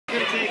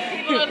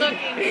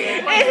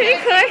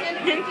Finally cutting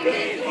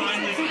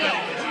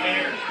his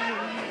hair.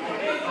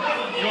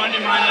 You want to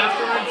do mine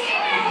afterwards?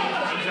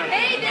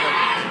 Hey,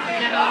 Dad!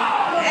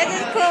 This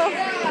is cool.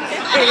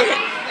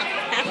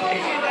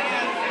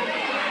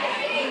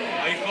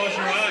 Oh, you close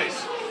your eyes.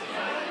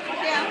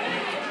 Yeah.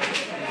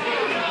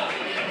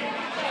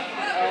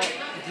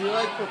 Do you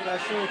like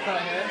professional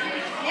cut hair?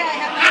 Yeah, I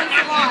have my own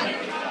salon.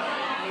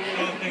 I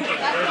don't think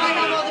That's why I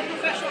have all the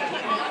professional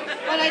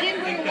equipment. But I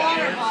didn't bring a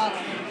water bottle.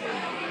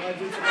 I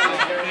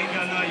think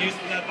I'm not used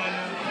to that by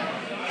now.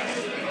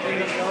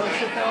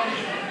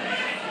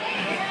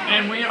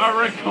 And we are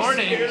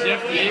recording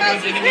Jeff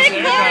Diego's getting his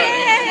haircut.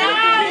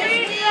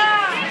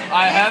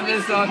 I have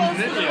this on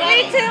video.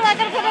 Me too. I'm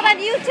gonna put it on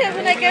YouTube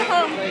when I get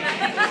home.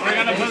 We're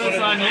gonna put this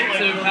on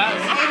YouTube.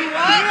 Maybe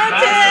what?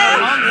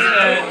 Pastor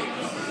Homestead.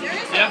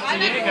 Jeff I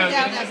like Diego going down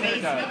getting that his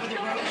basement haircut. with the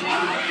roaches.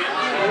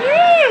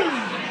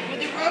 With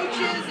the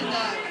roaches and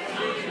the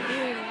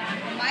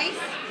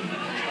mice.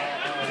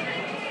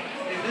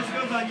 If this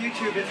goes on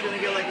YouTube, it's gonna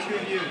get like 2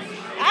 views.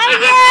 Oh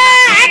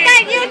yeah! I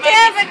got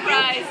YouTube.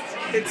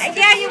 Surprised.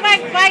 Yeah, you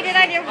might find it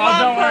on your blog.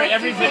 Oh, don't worry. post.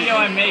 Every video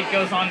I make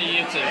goes on to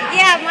YouTube.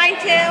 Yeah, mine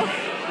too.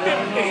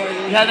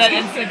 You have that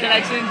instant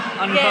connection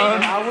on your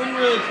phone? I wouldn't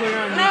really put it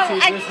on No,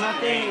 YouTube. I- There's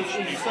nothing. It's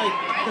just like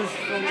because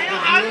from the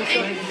video, so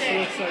it just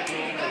looks like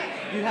normal.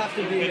 You have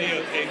to be.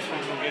 Videotapes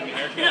from getting a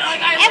haircut.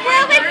 It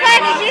will be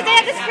funny because they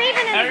have the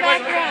screaming in the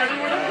background.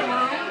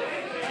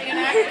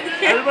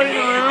 Everybody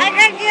in the room? I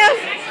got you.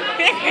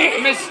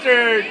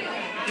 Mr.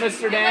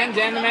 Dan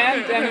the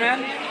man? Say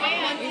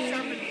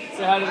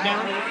hi to the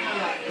camera.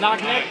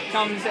 Knock Nick,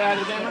 tell him to say hi to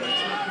the camera.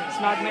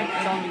 Smack Nick,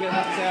 tell him to get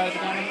up to say hi to the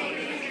camera.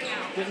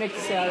 Get Nick to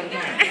say hi to the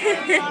camera.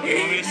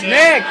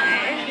 Nick!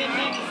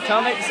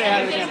 Tell Nick to say hi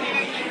to the camera.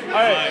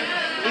 Alright.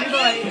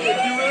 Levi, if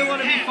you really want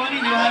to be funny,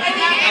 you have to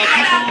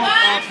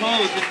people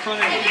pose in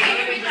front of you.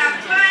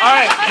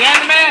 Alright, Dan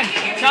the man,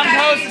 come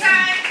pose.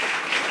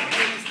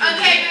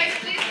 Okay, guys,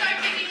 please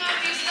start picking up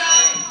your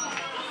stuff.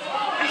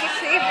 I can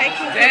see if I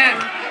can. Dan,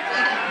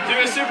 do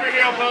a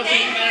superhero pose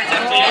in there.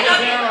 Jeff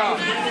Diego.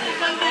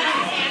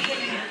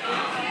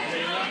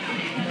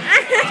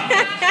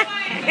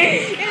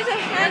 You're so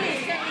funny.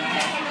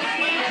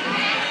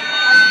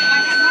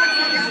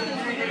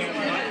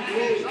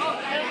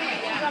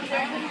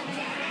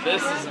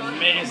 This is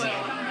amazing.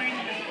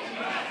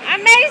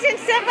 Amazing!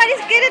 Somebody's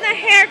getting a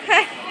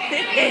haircut.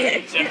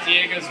 Jeff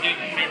Diego's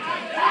getting a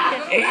haircut.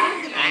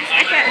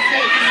 I can't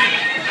see.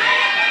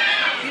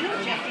 He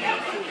is Jeff Diego.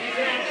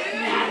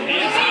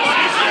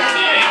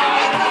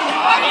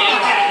 He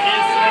is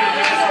one of the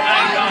biggest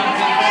icons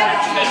in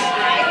church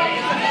history.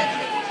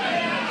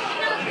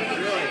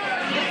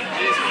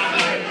 He is one of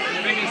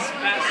the biggest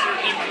pastor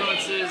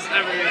influences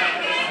ever.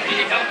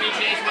 He helped me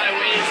change my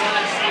ways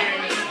last year.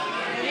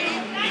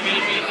 He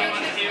made me do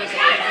what he was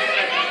doing.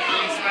 He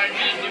inspired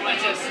me to do my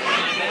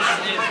testimony. This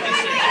is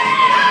Mr.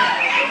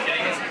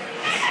 Getting his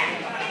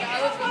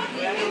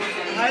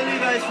Hi,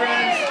 Levi's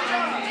friends.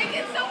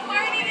 It's so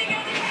party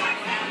together.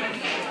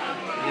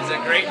 He's a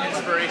great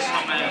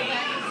inspirational man.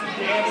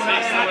 He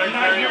speaks the word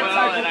very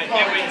well, and I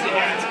can't wait to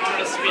hear him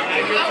tomorrow speaking.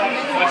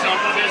 Watch out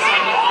for this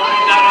on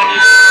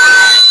YouTube.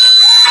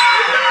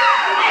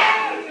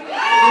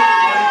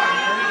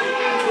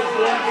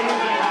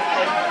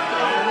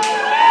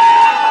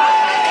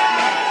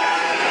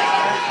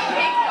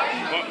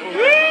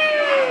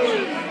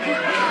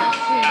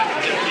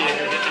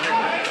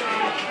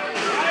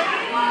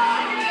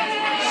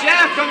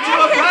 Chef, come do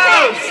a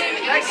pose!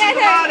 Next to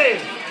the body!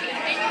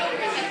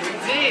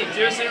 Z,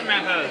 do a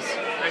Superman pose.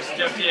 Next to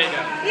Jeff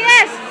Diego.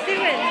 Yes, do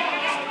it.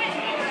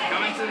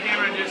 Come into the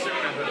camera and do a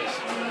Superman pose.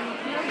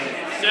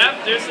 Chef,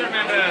 do a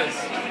Superman pose.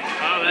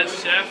 Oh, that's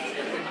Chef.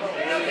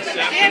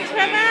 Chef. Yes,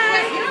 come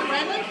on.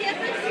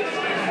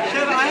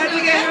 Chef, I had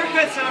to get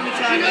haircuts time to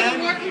time, man.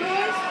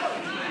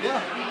 Yeah.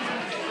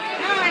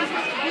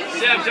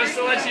 Chef, just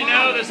to let you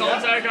know, this whole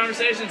entire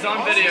conversation's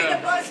on video. The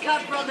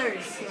Buzzcut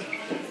Brothers.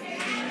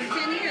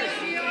 10 years.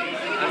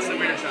 That's the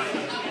weird shot.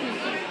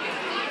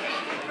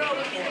 Bro,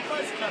 look at the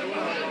Buzzcut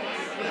Brothers.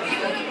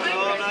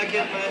 Oh, I'm not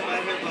getting my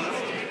hair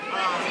buzzed.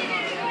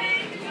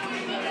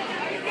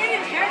 Get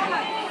his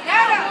haircut.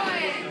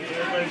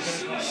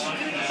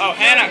 Oh,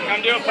 Hannah,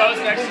 come do a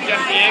pose next to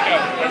Jeff Diego.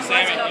 Or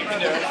Sammy, you can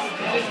do it.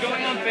 Is this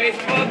going on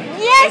Facebook?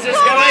 Yes, Is this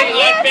going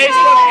on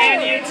Facebook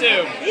and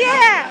YouTube?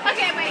 Yeah.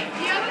 Okay, wait.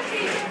 Do you have a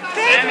season?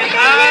 Sammy,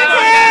 Facebook oh, and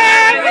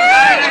Sammy,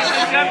 YouTube. next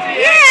to Jeff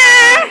Diego.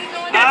 Yeah.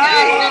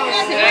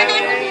 Oh, Sammy.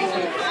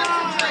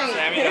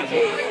 Sammy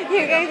doesn't.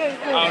 You guys are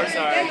cool. Oh, we're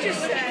sorry.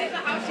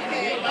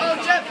 Oh,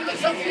 Jeff, you look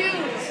so cute.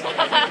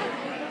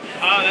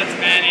 Oh, that's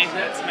Manny.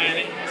 That's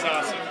Manny. It's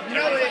awesome.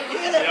 No,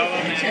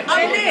 Yellow man.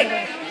 I'm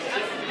Nick.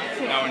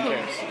 No one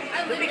cares.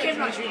 Let me kiss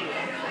my shoe.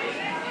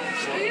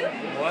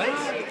 What?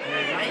 Awesome.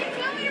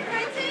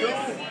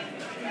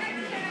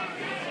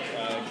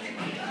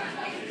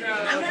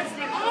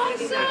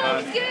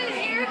 Good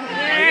haircut.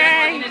 Are you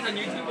making this on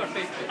YouTube or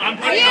I'm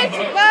putting them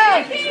both.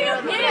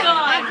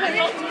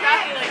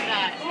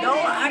 No,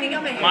 honey,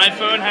 I'm a My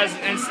phone has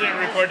instant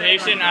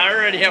recordation. I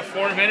already have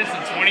 4 minutes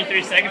and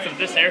 23 seconds of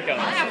this haircut.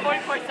 I have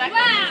 44 seconds.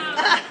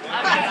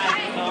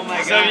 Oh my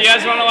god. So if you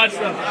guys want to watch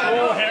the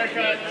full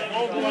haircut,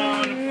 full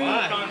blown,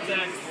 full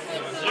context,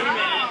 zoom in.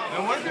 I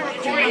wonder if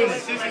recording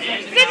this is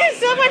This is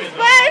so much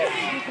fun.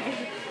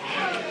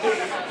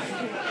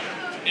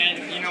 And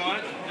you know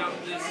what? No,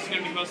 this is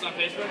going to be posted on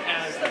Facebook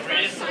as the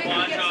greatest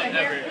blonde job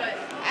ever.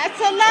 That's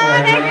a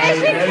lot of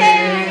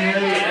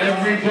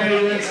Everybody,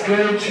 let's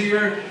go to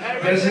your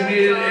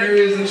designated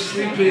areas of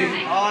sleeping.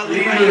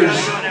 Leaders,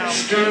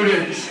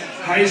 students,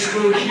 high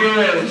school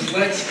heroes,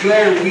 let's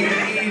go. We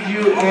need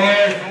you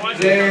all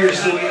there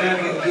so we have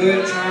a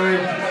good time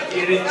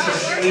getting to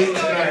sleep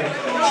tonight.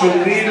 So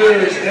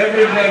leaders,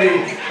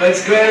 everybody,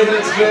 let's go,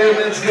 let's go,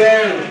 let's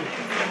go.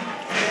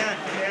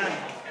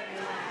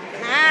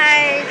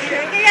 Nice.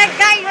 Dan, you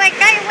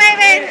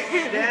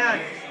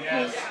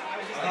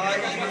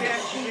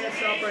can't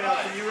stop right now.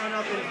 Can you run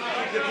up and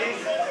keep the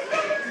peace?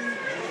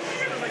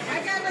 I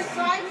got like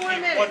 5 more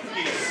minutes. What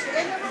peace? In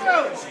the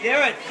room.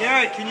 Garrett,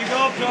 can you go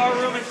up to our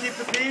room and keep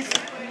the peace?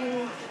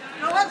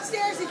 Go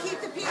upstairs and keep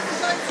the peace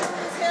until I show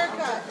his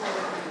haircut.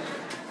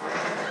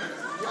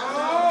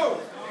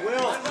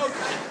 Will,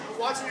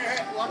 Watching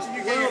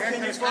you get Will, your can you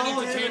haircut is follow him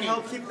and entertaining.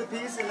 help keep the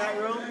peace in that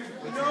room?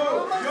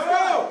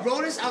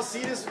 Ronas,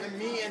 Alcides, and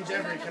me and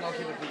Jeffrey can all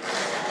keep the peace.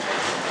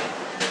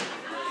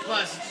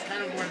 Plus, it's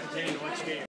kind of more entertaining to watch you get your